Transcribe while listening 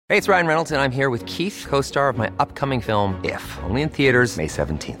Hey, it's Ryan Reynolds, and I'm here with Keith, co-star of my upcoming film, If, only in theaters May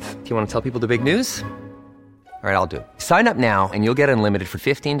 17th. Do you want to tell people the big news? All right, I'll do it. Sign up now and you'll get unlimited for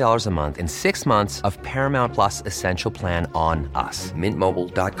 $15 a month and 6 months of Paramount Plus Essential Plan on us.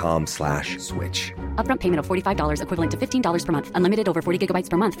 MintMobile.com/switch. Upfront payment of $45 equivalent to $15 per month. Unlimited over 40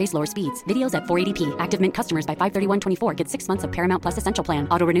 gigabytes per month. Face lower speeds. Videos at 480p. Active Mint customers by 531.24 get 6 months of Paramount Plus Essential Plan.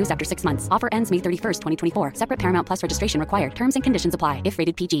 Auto renews after 6 months. Offer ends May 31st, 2024. Separate Paramount Plus registration required. Terms and conditions apply if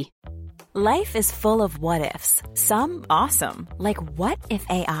rated PG. Life is full of what-ifs. Some awesome. Like what if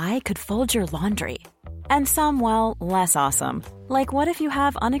AI could fold your laundry? And some, well, less awesome. Like what if you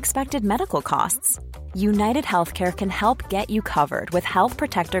have unexpected medical costs? United Healthcare can help get you covered with Health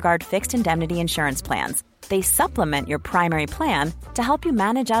Protector Guard fixed indemnity insurance plans. They supplement your primary plan to help you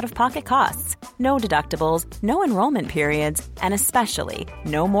manage out-of-pocket costs. No deductibles, no enrollment periods, and especially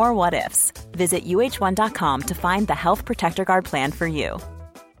no more what-ifs. Visit uh1.com to find the Health Protector Guard plan for you.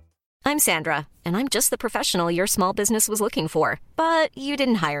 I'm Sandra, and I'm just the professional your small business was looking for. But you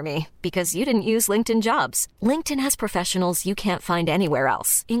didn't hire me because you didn't use LinkedIn Jobs. LinkedIn has professionals you can't find anywhere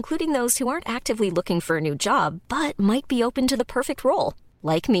else, including those who aren't actively looking for a new job, but might be open to the perfect role,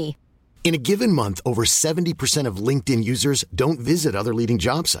 like me. In a given month, over 70% of LinkedIn users don't visit other leading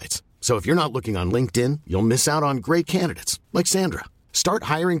job sites. So if you're not looking on LinkedIn, you'll miss out on great candidates like Sandra. Start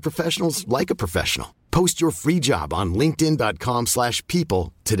hiring professionals like a professional. Post your free job on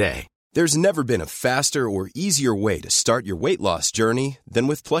linkedin.com/people today. There's never been a faster or easier way to start your weight loss journey than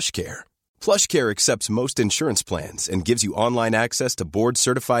with PlushCare. PlushCare accepts most insurance plans and gives you online access to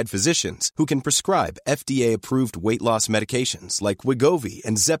board-certified physicians who can prescribe FDA-approved weight loss medications like Wegovy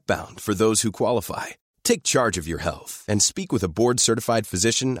and Zepbound for those who qualify. Take charge of your health and speak with a board-certified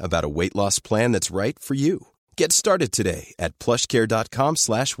physician about a weight loss plan that's right for you. Get started today at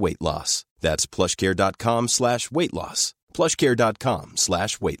plushcare.com/weight loss. That's plushcare.com/weight loss.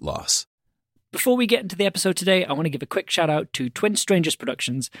 plushcare.com/weight loss. Before we get into the episode today, I want to give a quick shout out to Twin Strangers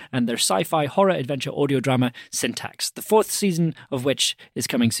Productions and their sci-fi horror adventure audio drama Syntax, the 4th season of which is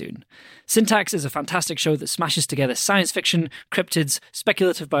coming soon. Syntax is a fantastic show that smashes together science fiction, cryptids,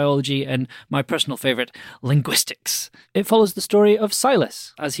 speculative biology, and my personal favourite, linguistics. It follows the story of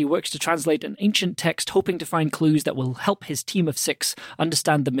Silas as he works to translate an ancient text, hoping to find clues that will help his team of 6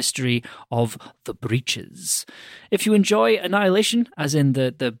 understand the mystery of the breaches. If you enjoy Annihilation, as in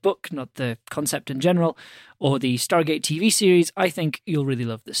the book, not the concept in general, or the Stargate TV series, I think you'll really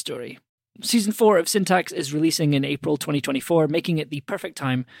love this story. Season 4 of Syntax is releasing in April 2024, making it the perfect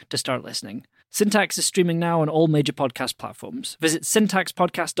time to start listening. Syntax is streaming now on all major podcast platforms. Visit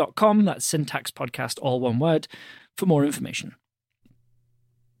syntaxpodcast.com, that's Syntax Podcast, all one word, for more information.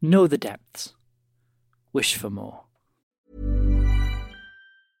 Know the depths. Wish for more.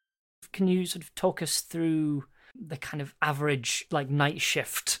 Can you sort of talk us through the kind of average night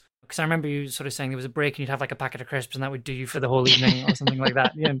shift? Because I remember you sort of saying there was a break and you'd have a packet of crisps and that would do you for the whole evening or something like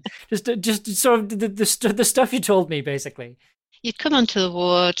that. Yeah, just sort of the stuff you told me, basically. You'd come onto the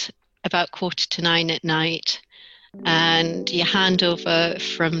ward about 9:15 at night, and your handover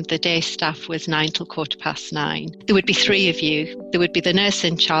from the day staff was 9 till 9:15. There would be 3 of you. There would be the nurse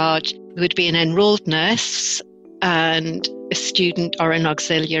in charge. There would be an enrolled nurse and a student or an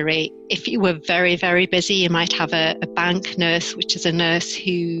auxiliary. If you were very, very busy, you might have a bank nurse, which is a nurse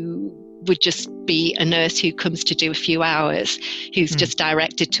who would just be a nurse who comes to do a few hours, who's just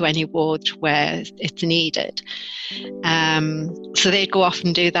directed to any ward where it's needed. So they'd go off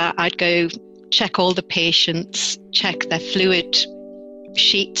and do that. I'd go check all the patients, check their fluid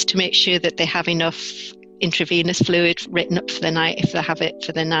sheets to make sure that they have enough intravenous fluid written up for the night if they have it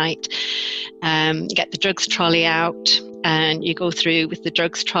for the night. Get the drugs trolley out, and you go through with the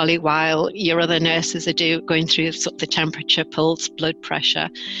drugs trolley while your other nurses are going through sort of the temperature, pulse, blood pressure,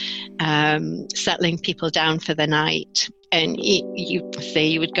 settling people down for the night. And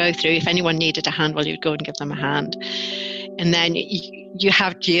you would go through, if anyone needed a hand, well, you'd go and give them a hand. And then you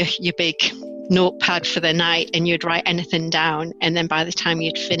have your big notepad for the night, and you'd write anything down. And then by the time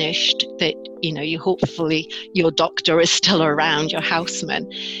you'd finished, that you hopefully your doctor is still around, your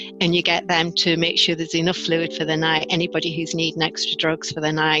houseman, and you get them to make sure there's enough fluid for the night. Anybody who's needing extra drugs for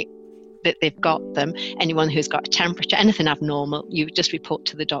the night, that they've got them. Anyone who's got a temperature, anything abnormal, you just report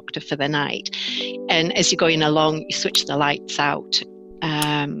to the doctor for the night. And as you're going along, you switch the lights out.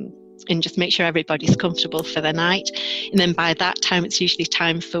 And just make sure everybody's comfortable for the night. And then by that time, it's usually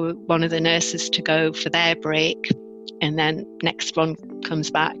time for one of the nurses to go for their break. And then next one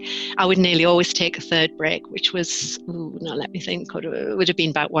comes back. I would nearly always take a third break, which was, let me think, it would have been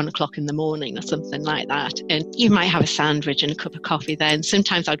about 1 o'clock in the morning or something like that. And you might have a sandwich and a cup of coffee then.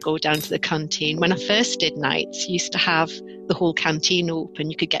 Sometimes I'd go down to the canteen. When I first did nights, you used to have the whole canteen open.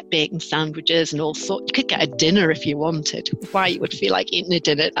 You could get bacon sandwiches and all sorts. You could get a dinner if you wanted. Why you would feel like eating a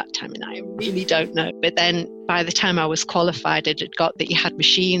dinner at that time of night, I really don't know. But then by the time I was qualified, it had got that you had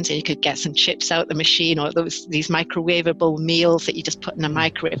machines and you could get some chips out the machine, or these microwavable meals that you just put in a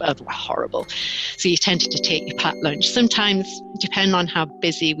microwave. Oh, they were horrible. So you tended to take your packed lunch. Sometimes, depending on how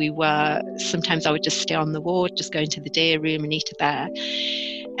busy we were, sometimes I would just stay on the ward, just go into the day room and eat it there.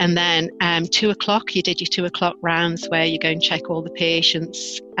 And then 2 o'clock, you did your 2 o'clock rounds where you go and check all the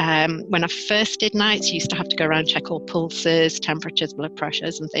patients. When I first did nights, you used to have to go around and check all pulses, temperatures, blood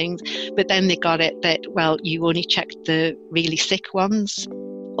pressures and things. But then they got it that, well, you only checked the really sick ones,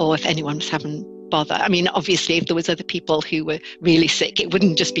 or if anyone was having bother. I mean, obviously, if there was other people who were really sick, it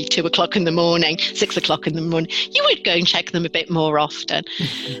wouldn't just be 2 o'clock in the morning, 6 o'clock in the morning. You would go and check them a bit more often.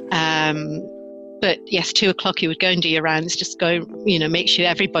 But yes, 2 o'clock, you would go and do your rounds, just go, make sure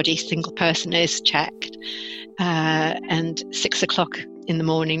everybody, single person is checked. And 6 o'clock in the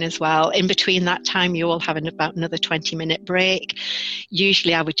morning as well. In between that time, you all have about another 20-minute break.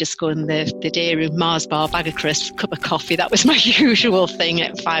 Usually I would just go in the day room, Mars bar, bag of crisps, cup of coffee. That was my usual thing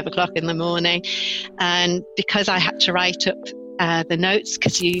at 5 o'clock in the morning. And because I had to write up the notes,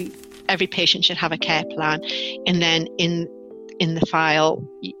 because every patient should have a care plan, and then in the file,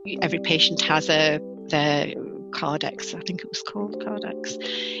 every patient has the Cardex, I think it was called Cardex,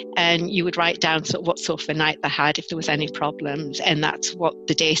 and you would write down what sort of a night they had, if there was any problems, and that's what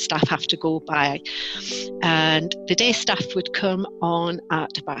the day staff have to go by. And the day staff would come on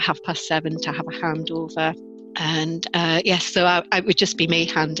at about 7:30 to have a handover. And so I would just be me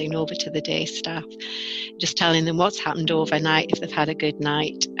handing over to the day staff, just telling them what's happened overnight, if they've had a good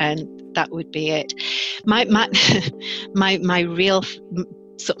night, and that would be it. My real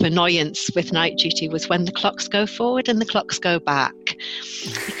sort of annoyance with night duty was when the clocks go forward and the clocks go back,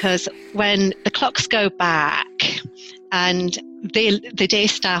 because when the clocks go back and the day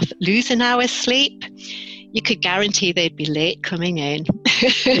staff lose an hour's sleep, you could guarantee they'd be late coming in.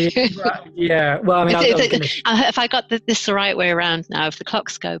 Yeah. Well, I mean, if I got this the right way around now, if the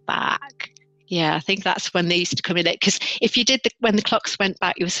clocks go back, yeah, I think that's when they used to come in late. Because if you did when the clocks went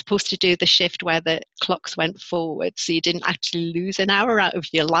back, you were supposed to do the shift where the clocks went forward, so you didn't actually lose an hour out of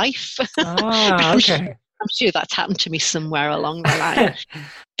your life. Ah, okay. I'm sure that's happened to me somewhere along the line.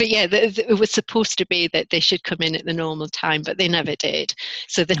 But yeah, it was supposed to be that they should come in at the normal time, but they never did.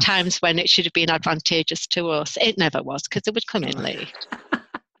 So the times when it should have been advantageous to us, it never was, because they would come in late.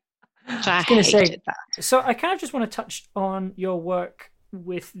 So I hated that. So I kind of just want to touch on your work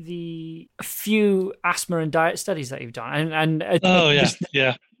with the few asthma and diet studies that you've done.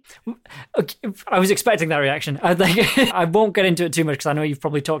 Yeah. I was expecting that reaction. I won't get into it too much because I know you've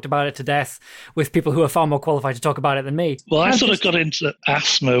probably talked about it to death with people who are far more qualified to talk about it than me. Well, I sort of got into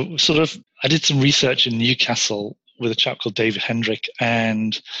asthma. I did some research in Newcastle with a chap called David Hendrick,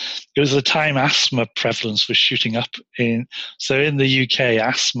 and it was the time asthma prevalence was shooting up. In the UK,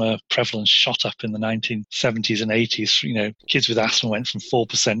 asthma prevalence shot up in the 1970s and 80s. Kids with asthma went from 4%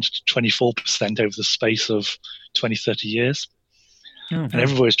 to 24% over the space of 20, 30 years. And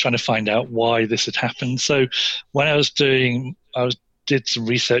everybody was trying to find out why this had happened. So when I did some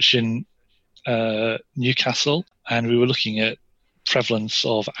research in Newcastle, and we were looking at prevalence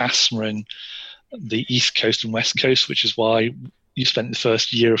of asthma in the East Coast and West Coast, which is why you spent the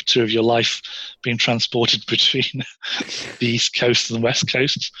first year or two of your life being transported between the East Coast and the West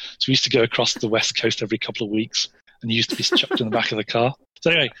Coast. So we used to go across the West Coast every couple of weeks, and you used to be chucked in the back of the car.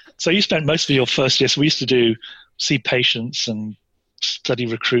 So anyway, so you spent most of your first year. So we used to see patients and study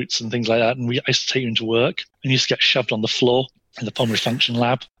recruits and things like that. And I used to take you into work, and you used to get shoved on the floor in the pulmonary function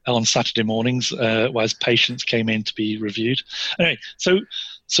lab on Saturday mornings, as patients came in to be reviewed. Anyway,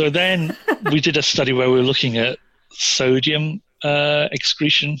 so then we did a study where we were looking at sodium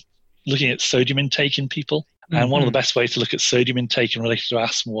excretion, looking at sodium intake in people. And one of the best ways to look at sodium intake in relation to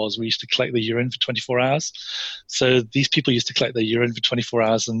asthma was we used to collect the urine for 24 hours. So these people used to collect their urine for 24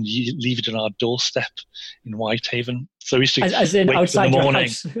 hours and leave it on our doorstep in Whitehaven. So we used to as in wake outside up in the your morning.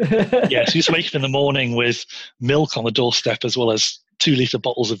 house. Yes, we used to wake up in the morning with milk on the doorstep as well as 2-litre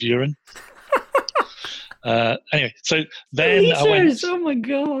bottles of urine. Anyway, so then oh my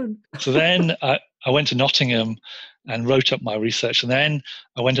God. So then I went to Nottingham and wrote up my research. And then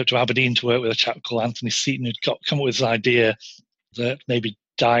I went up to Aberdeen to work with a chap called Anthony Seaton, who'd come up with this idea that maybe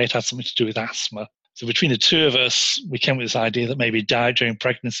diet had something to do with asthma. So between the two of us, we came with this idea that maybe diet during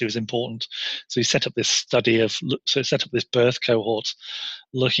pregnancy was important. So we set up this this birth cohort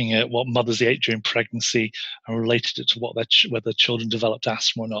looking at what mothers ate during pregnancy and related it to whether children developed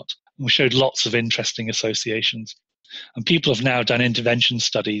asthma or not. And we showed lots of interesting associations. And people have now done intervention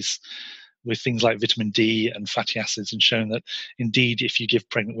studies with things like vitamin D and fatty acids and shown that indeed, if you give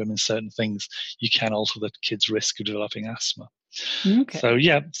pregnant women certain things, you can alter the kid's risk of developing asthma. Okay. So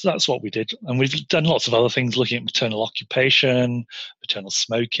that's what we did. And we've done lots of other things looking at maternal occupation, maternal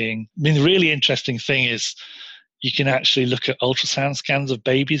smoking. I mean, the really interesting thing is you can actually look at ultrasound scans of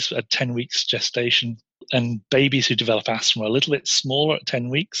babies at 10 weeks gestation, and babies who develop asthma are a little bit smaller at 10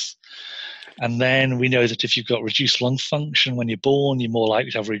 weeks. And then we know that if you've got reduced lung function when you're born, you're more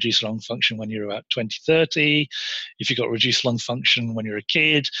likely to have reduced lung function when you're about 20, 30. If you've got reduced lung function when you're a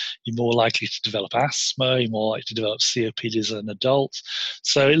kid, you're more likely to develop asthma, you're more likely to develop COPD as an adult.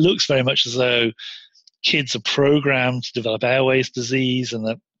 So it looks very much as though kids are programmed to develop airways disease, and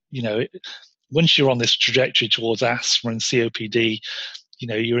that, once you're on this trajectory towards asthma and COPD,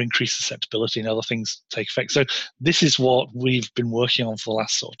 your increased susceptibility and other things take effect. So this is what we've been working on for the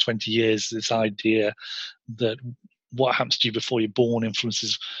last sort of 20 years, this idea that what happens to you before you're born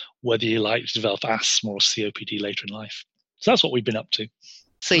influences whether you like to develop asthma or COPD later in life. So that's what we've been up to.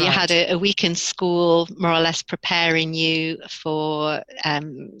 So you had a week in school, more or less preparing you for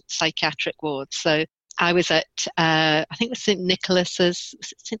psychiatric wards. So I was at, I think it was St. Nicholas's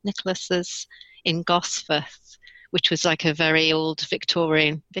in Gosforth, which was like a very old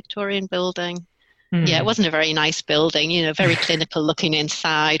Victorian building. Mm. Yeah, it wasn't a very nice building, very clinical looking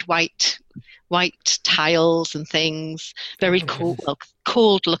inside, white tiles and things, very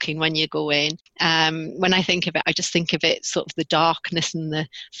cold looking when you go in. When I think of it, I just think of it sort of the darkness and the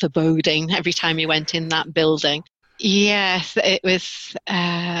foreboding every time you went in that building. Yes, it was,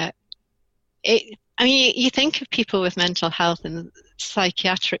 you think of people with mental health and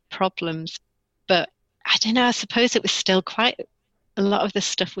psychiatric problems, but I don't know, I suppose it was still quite, a lot of this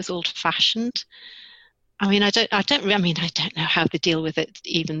stuff was old fashioned. I don't know how they deal with it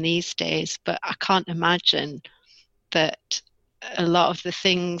even these days, but I can't imagine that a lot of the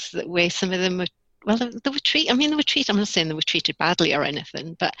things that way some of them were, they were treated, I'm not saying they were treated badly or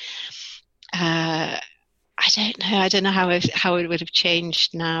anything, but I don't know how it would have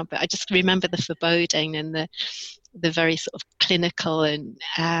changed now, but I just remember the foreboding and the very sort of clinical and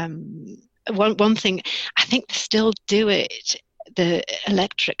one thing, I think they still do it, the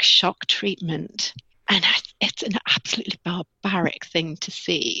electric shock treatment. And it's an absolutely barbaric thing to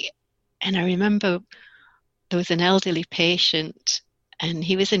see. And I remember there was an elderly patient and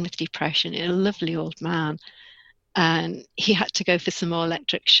he was in with depression, a lovely old man. And he had to go for some more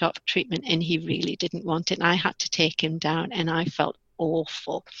electric shock treatment and he really didn't want it. And I had to take him down and I felt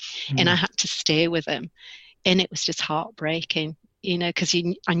awful. And I had to stay with him. And it was just heartbreaking, because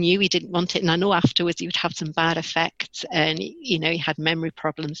I knew he didn't want it. And I know afterwards he would have some bad effects and, he had memory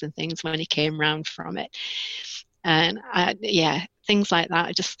problems and things when he came round from it. And things like that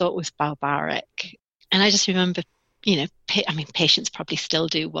I just thought was barbaric. And I just remember, patients probably still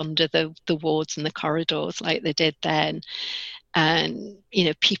do wander the wards and the corridors like they did then. And,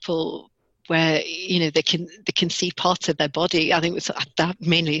 people where, they can see parts of their body. I think it was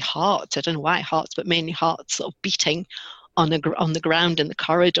mainly hearts. I don't know why hearts, but mainly hearts sort of beating on the ground in the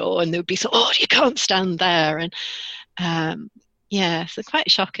corridor, and they would be you can't stand there. And so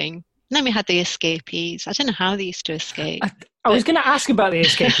quite shocking. And then we had the escapees. I don't know how they used to escape. I was going to ask about the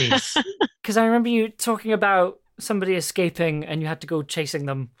escapees because I remember you talking about somebody escaping and you had to go chasing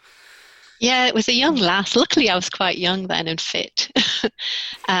them. Yeah, it was a young lass. Luckily, I was quite young then and fit.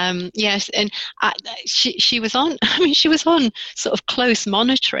 Yes, and she was on. She was on sort of close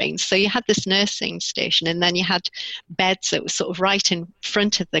monitoring. So you had this nursing station, and then you had beds that were sort of right in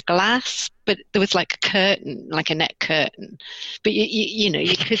front of the glass, but there was like a curtain, like a net curtain. But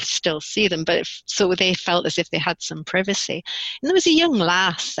you could still see them. But so they felt as if they had some privacy. And there was a young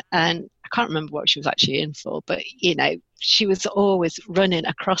lass, and I can't remember what she was actually in for, but she was always running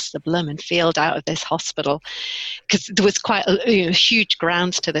across the blooming field out of this hospital because there was quite huge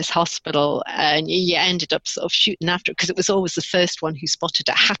grounds to this hospital, and you ended up sort of shooting after it because it was always the first one who spotted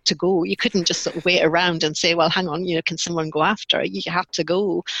it had to go. You couldn't just sort of wait around and say, well, hang on, can someone go after it? You had to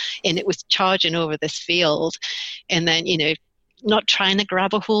go. And it was charging over this field, and then, not trying to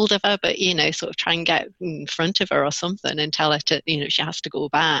grab a hold of her, but, sort of try and get in front of her or something and tell her to, she has to go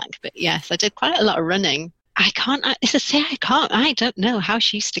back. But yes, I did quite a lot of running. I don't know how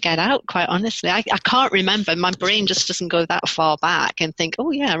she used to get out, quite honestly. I can't remember. My brain just doesn't go that far back and think,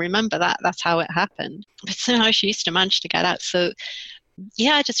 oh yeah, I remember that. That's how it happened. But somehow she used to manage to get out. So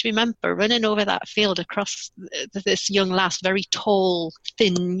Yeah, I just remember running over that field across this young lass, very tall,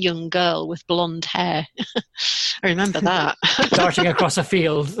 thin young girl with blonde hair. I remember that. Darting across a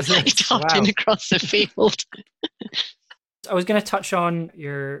field. Darting across a field. I was going to touch on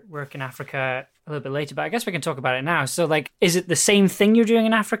your work in Africa a little bit later, but I guess we can talk about it now. So, like, is it the same thing you're doing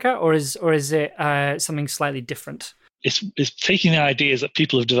in Africa, or is it something slightly different? It's taking the ideas that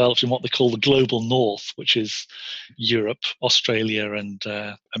people have developed in what they call the global north, which is Europe, Australia, and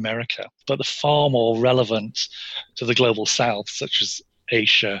America, but they're far more relevant to the global south, such as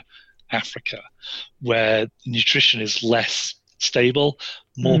Asia, Africa, where nutrition is less stable.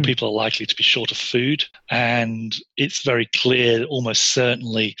 More people are likely to be short of food, and it's very clear, almost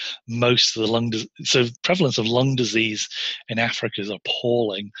certainly, most of the prevalence of lung disease in Africa is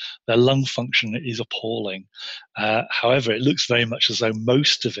appalling. Their lung function is appalling. However, it looks very much as though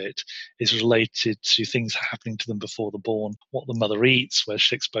most of it is related to things happening to them before they're born, what the mother eats, whether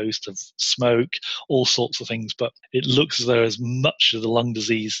she's exposed to smoke, all sorts of things. But it looks as though as much of the lung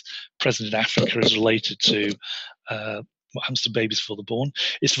disease present in Africa is related to what happens to babies before they're born.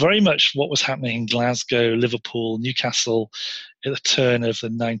 It's very much what was happening in Glasgow, Liverpool, Newcastle at the turn of the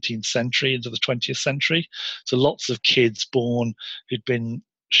 19th century into the 20th century. So lots of kids born who'd been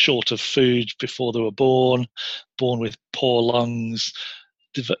short of food before they were born with poor lungs,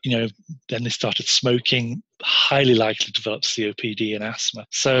 then they started smoking, highly likely to develop COPD and asthma.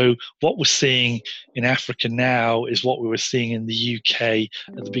 So what we're seeing in Africa now is what we were seeing in the UK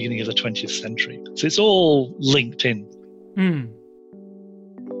at the beginning of the 20th century. So it's all linked in.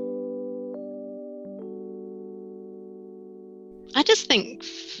 I just think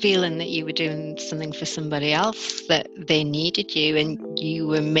feeling that you were doing something for somebody else, that they needed you and you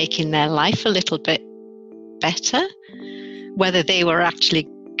were making their life a little bit better, whether they were actually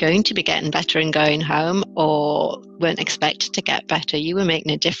going to be getting better and going home or weren't expected to get better, you were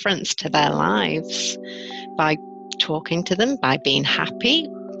making a difference to their lives by talking to them, by being happy,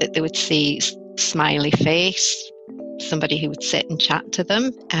 that they would see smiley face, somebody who would sit and chat to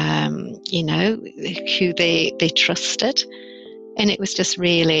them, who they trusted. And it was just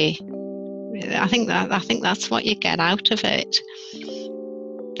really, I think that's what you get out of it,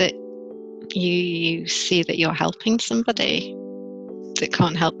 that you see that you're helping somebody that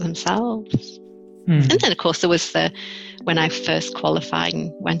can't help themselves. And then, of course, there was when I first qualified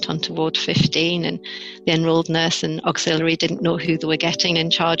and went on to Ward 15, and the enrolled nurse and auxiliary didn't know who they were getting in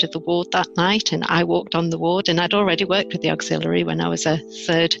charge of the ward that night. And I walked on the ward, and I'd already worked with the auxiliary when I was a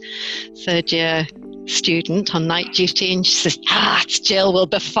third year student on night duty. And she says, it's Jill, we'll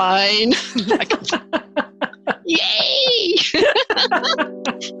be fine. Yay!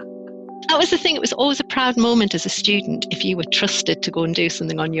 That was the thing. It was always a proud moment as a student if you were trusted to go and do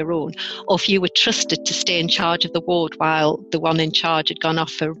something on your own, or if you were trusted to stay in charge of the ward while the one in charge had gone off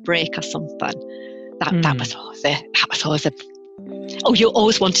for a break or something. That was always a. Oh, you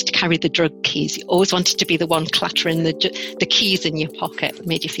always wanted to carry the drug keys. You always wanted to be the one clattering the keys in your pocket. It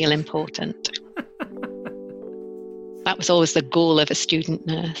made you feel important. That was always the goal of a student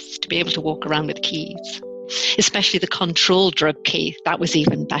nurse, to be able to walk around with keys. Especially the control drug key, that was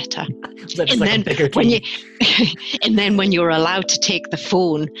even better. And then when you were allowed to take the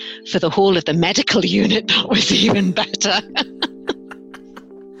phone for the whole of the medical unit, that was even better.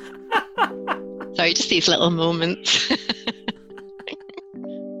 Sorry, just these little moments.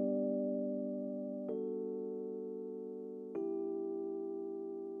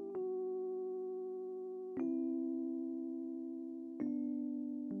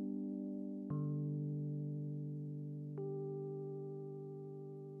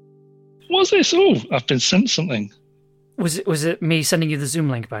 What's this? Oh, I've been sent something. Was it me sending you the Zoom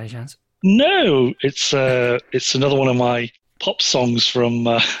link by any chance? No, it's another one of my pop songs from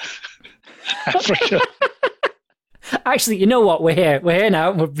Africa. Actually, you know what? We're here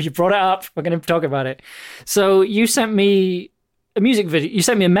now. You brought it up. We're going to talk about it. So you sent me a music video. You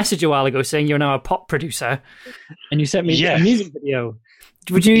sent me a message a while ago saying you're now a pop producer, and you sent me a music video.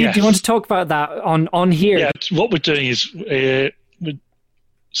 Do you want to talk about that on here? Yeah. What we're doing is.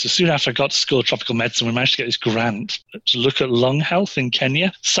 So soon after I got to School of Tropical Medicine, we managed to get this grant to look at lung health in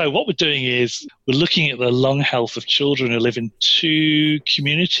Kenya. So what we're doing is we're looking at the lung health of children who live in 2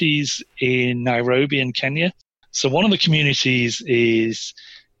 communities in Nairobi in Kenya. So one of the communities is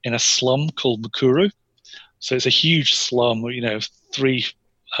in a slum called Mukuru. So it's a huge slum,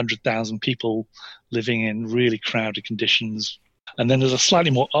 300,000 people living in really crowded conditions. And then there's a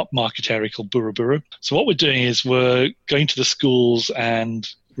slightly more upmarket area called Buruburu. So what we're doing is we're going to the schools and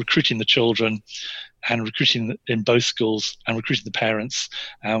recruiting the children and recruiting in both schools and recruiting the parents,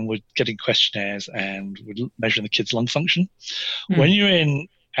 and we're getting questionnaires and we're measuring the kids' lung function. When you're in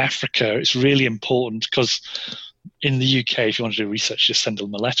Africa, it's really important because in the UK, if you want to do research, just send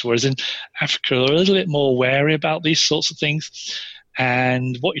them a letter. Whereas in Africa, they're a little bit more wary about these sorts of things.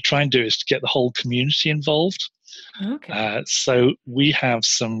 And what you try and do is to get the whole community involved. Okay. So we have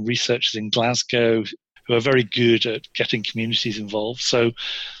some researchers in Glasgow who are very good at getting communities involved. So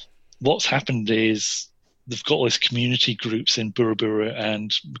what's happened is they've got all these community groups in Buruburu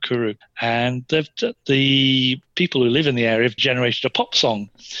and Mukuru, and the people who live in the area have generated a pop song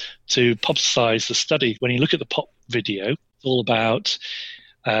to publicize the study. When you look at the pop video, it's all about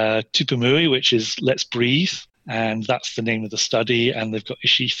Tupamui, which is Let's Breathe, and that's the name of the study. And they've got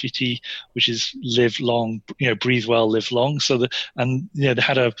Ishifiti, which is live long, breathe well, live long. So they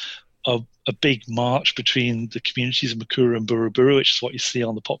had a big march between the communities of Mukuru and Buruburu, which is what you see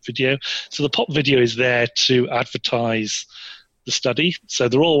on the pop video. So the pop video is there to advertise the study. So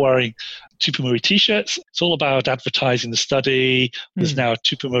they're all wearing Tupamui t-shirts. It's all about advertising the study. There's now a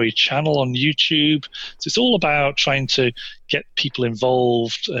Tupamui channel on YouTube. So it's all about trying to get people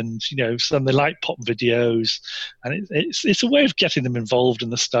involved, and some they like pop videos, and it's a way of getting them involved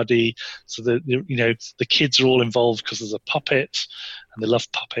in the study. So that the kids are all involved because there's a puppet, and they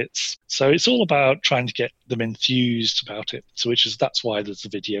love puppets. So it's all about trying to get them enthused about it. So that's why there's the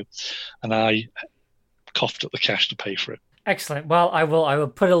video, and I coughed up the cash to pay for it. Excellent. Well, I will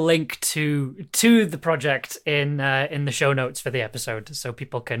put a link to the project in the show notes for the episode, so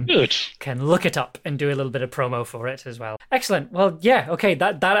people can look it up and do a little bit of promo for it as well. Excellent. Well, yeah. Okay.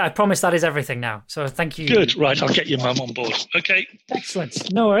 That I promise that is everything now. So thank you. Good. Right. I'll get your mum on board. Okay.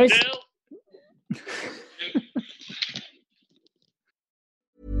 Excellent. No worries.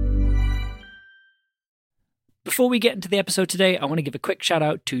 Before we get into the episode today, I want to give a quick shout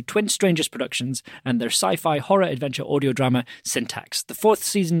out to Twin Strangers Productions and their sci-fi horror adventure audio drama Syntax, the 4th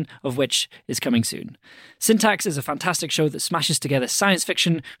season of which is coming soon. Syntax is a fantastic show that smashes together science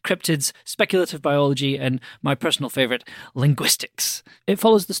fiction, cryptids, speculative biology, and my personal favourite, linguistics. It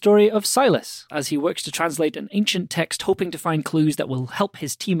follows the story of Silas as he works to translate an ancient text, hoping to find clues that will help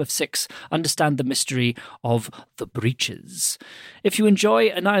his team of 6 understand the mystery of the breaches. If you enjoy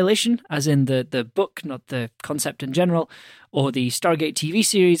Annihilation, as in the book, not the concept in general, or the Stargate TV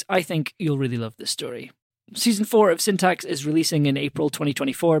series, I think you'll really love this story. Season 4 of Syntax is releasing in April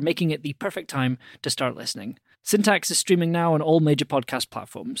 2024, making it the perfect time to start listening. Syntax is streaming now on all major podcast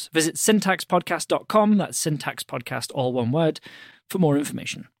platforms. Visit syntaxpodcast.com, that's Syntax Podcast, all one word, for more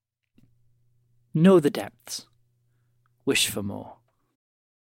information. Know the depths. Wish for more.